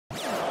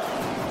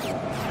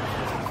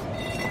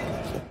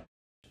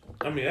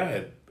I mean, I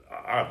had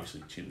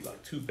obviously cheated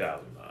like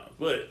 2,000 times,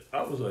 but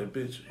I was like,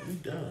 bitch, we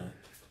done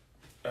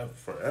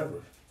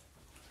forever.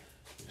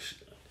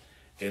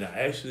 And I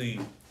actually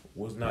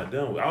was not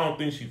done with. I don't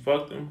think she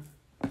fucked him,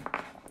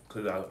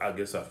 cause I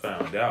guess I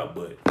found out.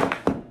 But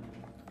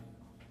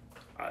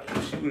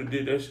if she would have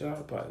did that shit,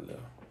 I'd probably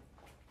left.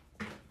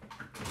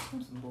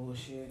 Some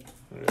bullshit.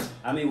 Yeah.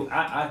 I mean,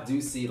 I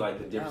do see like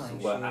the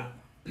difference. Well,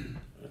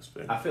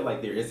 I feel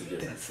like there is a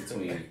difference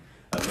between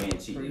a man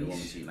cheating and a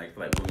woman cheating. Like, I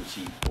feel like women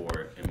cheat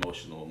for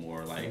emotional,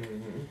 more like,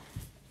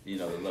 you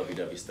know, the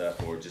lovey-dovey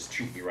stuff or just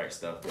treat me right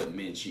stuff, but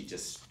men cheat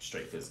just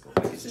straight physical.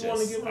 Like, it's She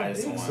want to just, get my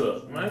dick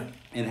sucked, man.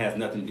 and has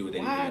nothing to do with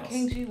anything Why else.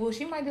 can't she? Well,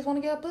 she might just want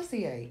to get a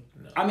pussy ate.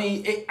 No. I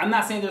mean, I'm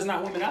not saying there's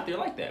not women out there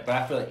like that, but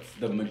I feel like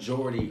the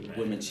majority of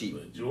women cheat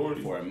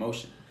for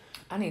emotion.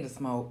 I need to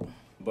smoke.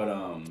 But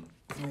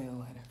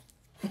Real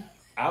later.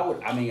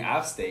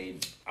 I've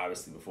stayed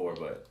obviously before,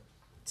 but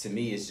to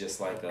me it's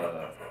just like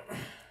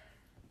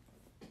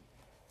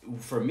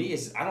for me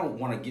it's I don't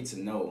want to get to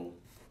know,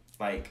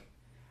 like,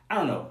 I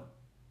don't know.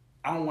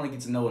 I don't want to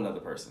get to know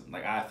another person.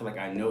 Like, I feel like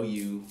I know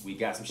you. We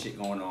got some shit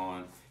going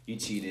on. You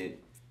cheated.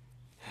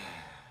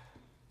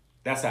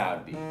 That's how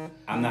I'd be.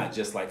 I'm not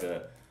just like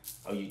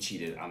oh, you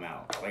cheated, I'm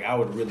out. Like, I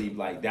would really,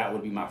 like, that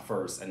would be my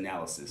first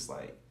analysis.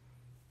 Like,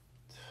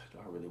 do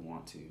I really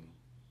want to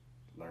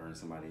learn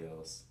somebody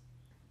else?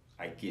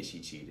 I get she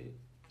cheated.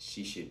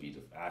 She should be.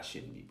 I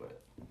shouldn't be,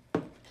 but.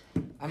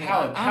 I mean,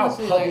 how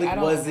honestly, public like,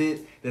 was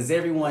it? Does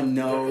everyone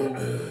know?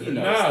 You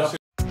know, stuff